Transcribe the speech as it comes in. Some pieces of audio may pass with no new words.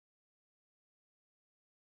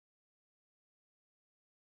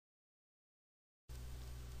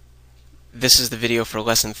This is the video for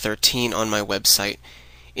Lesson 13 on my website,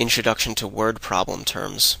 Introduction to Word Problem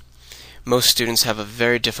Terms. Most students have a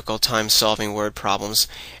very difficult time solving word problems,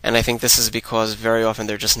 and I think this is because very often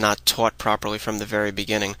they're just not taught properly from the very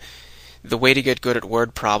beginning. The way to get good at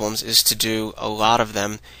word problems is to do a lot of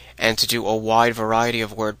them and to do a wide variety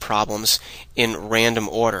of word problems in random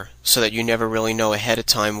order so that you never really know ahead of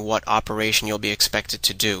time what operation you'll be expected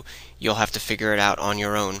to do. You'll have to figure it out on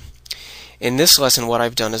your own. In this lesson, what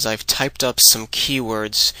I've done is I've typed up some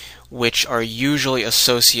keywords which are usually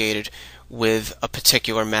associated with a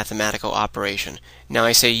particular mathematical operation. Now,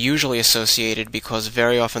 I say usually associated because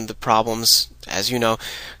very often the problems, as you know,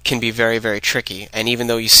 can be very, very tricky. And even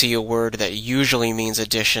though you see a word that usually means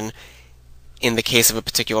addition, in the case of a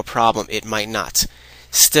particular problem, it might not.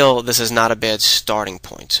 Still, this is not a bad starting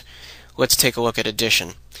point. Let's take a look at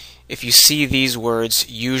addition. If you see these words,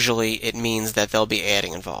 usually it means that there'll be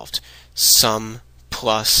adding involved. Sum,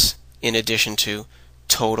 plus, in addition to,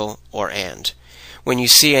 total, or and. When you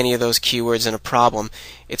see any of those keywords in a problem,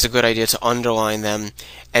 it's a good idea to underline them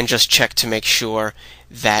and just check to make sure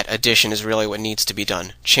that addition is really what needs to be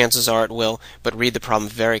done. Chances are it will, but read the problem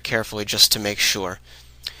very carefully just to make sure.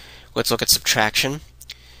 Let's look at subtraction.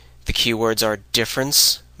 The keywords are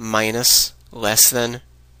difference, minus, less than,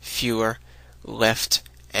 fewer, left,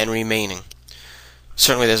 and remaining.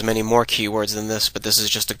 Certainly there's many more keywords than this, but this is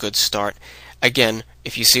just a good start. Again,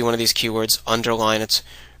 if you see one of these keywords, underline it,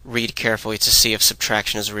 read carefully to see if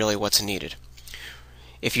subtraction is really what's needed.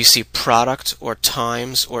 If you see product or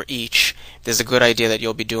times or each, there's a good idea that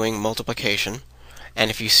you'll be doing multiplication. And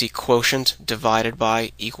if you see quotient, divided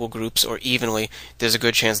by, equal groups, or evenly, there's a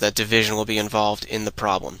good chance that division will be involved in the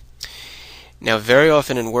problem. Now, very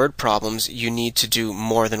often in word problems, you need to do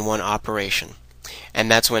more than one operation. And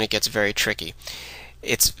that's when it gets very tricky.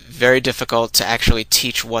 It's very difficult to actually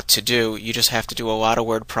teach what to do. You just have to do a lot of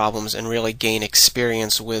word problems and really gain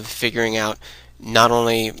experience with figuring out not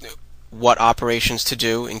only what operations to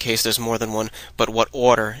do in case there's more than one, but what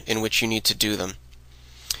order in which you need to do them.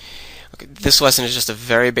 Okay, this lesson is just a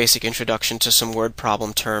very basic introduction to some word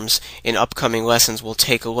problem terms. In upcoming lessons, we'll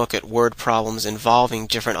take a look at word problems involving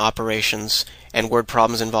different operations and word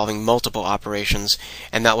problems involving multiple operations,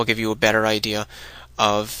 and that will give you a better idea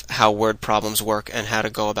of how word problems work and how to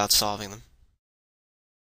go about solving them.